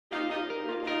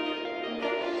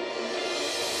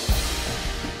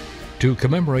To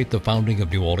commemorate the founding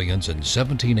of New Orleans in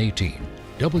 1718,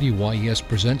 WYES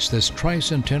presents this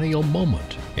tricentennial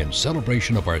moment in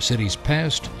celebration of our city's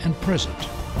past and present.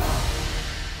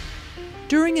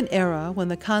 During an era when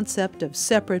the concept of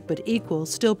separate but equal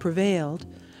still prevailed,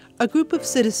 a group of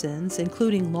citizens,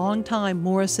 including longtime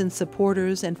Morrison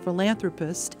supporters and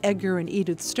philanthropists Edgar and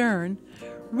Edith Stern,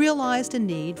 realized a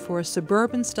need for a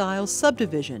suburban-style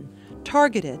subdivision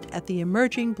targeted at the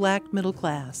emerging black middle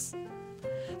class.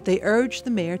 They urged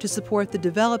the mayor to support the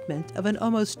development of an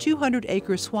almost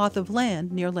 200-acre swath of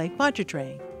land near Lake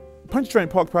Pontchartrain. Pontchartrain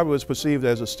Park probably was perceived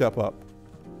as a step up.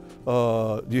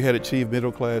 You had achieved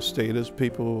middle class status,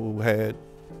 people who had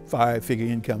five-figure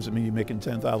incomes, I mean you're making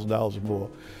 $10,000 or more,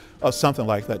 or something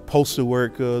like that. Postal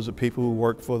workers, the people who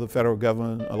work for the federal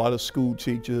government, a lot of school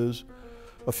teachers,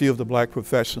 a few of the black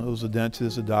professionals, the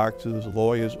dentists, the doctors, the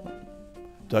lawyers.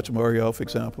 Dutch Muriel, for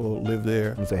example, lived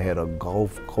there. They had a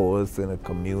golf course and a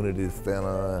community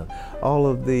center, and all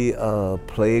of the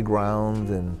playgrounds,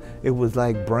 and it was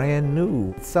like brand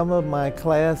new. Some of my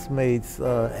classmates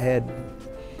had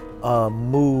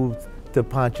moved to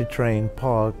Pontchartrain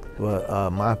Park,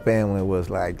 but my family was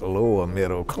like lower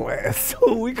middle class,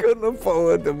 so we couldn't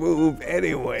afford to move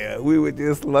anywhere. We were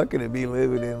just lucky to be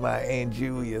living in my Aunt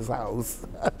Julia's house,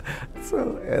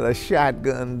 so at a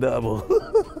shotgun double.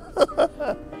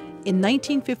 In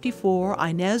 1954,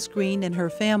 Inez Green and her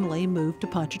family moved to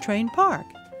Pontchartrain Park.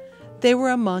 They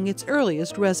were among its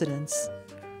earliest residents.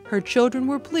 Her children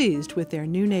were pleased with their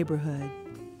new neighborhood.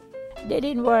 They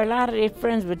didn't worry. A lot of their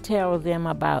friends would tell them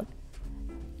about,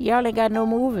 y'all ain't got no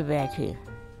movie back here.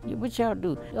 What y'all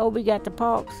do? Oh, we got the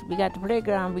parks, we got the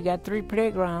playground, we got 3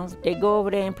 playgrounds. They go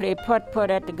over there and play putt-putt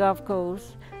at the golf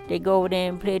course. They go over there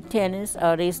and play tennis,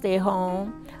 or they stay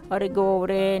home, or they go over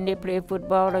there and they play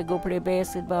football, or go play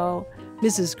basketball.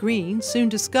 Mrs. Green soon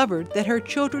discovered that her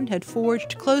children had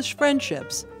forged close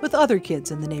friendships with other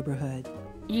kids in the neighborhood.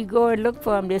 You go and look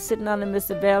for them. They're sitting under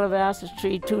Mr. Bellavas's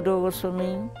tree, 2 doors from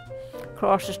me,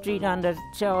 across the street under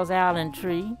Charles Allen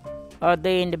tree, or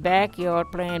they in the backyard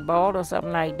playing ball or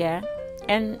something like that.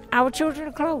 And our children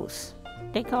are close.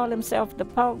 They call themselves the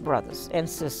Park brothers and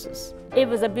sisters. It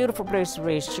was a beautiful place to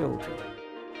raise children.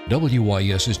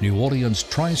 WYES's New Orleans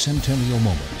Tricentennial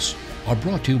Moments are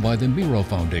brought to you by the Miro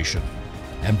Foundation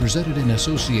and presented in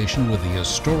association with the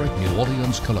historic New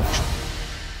Orleans Collection.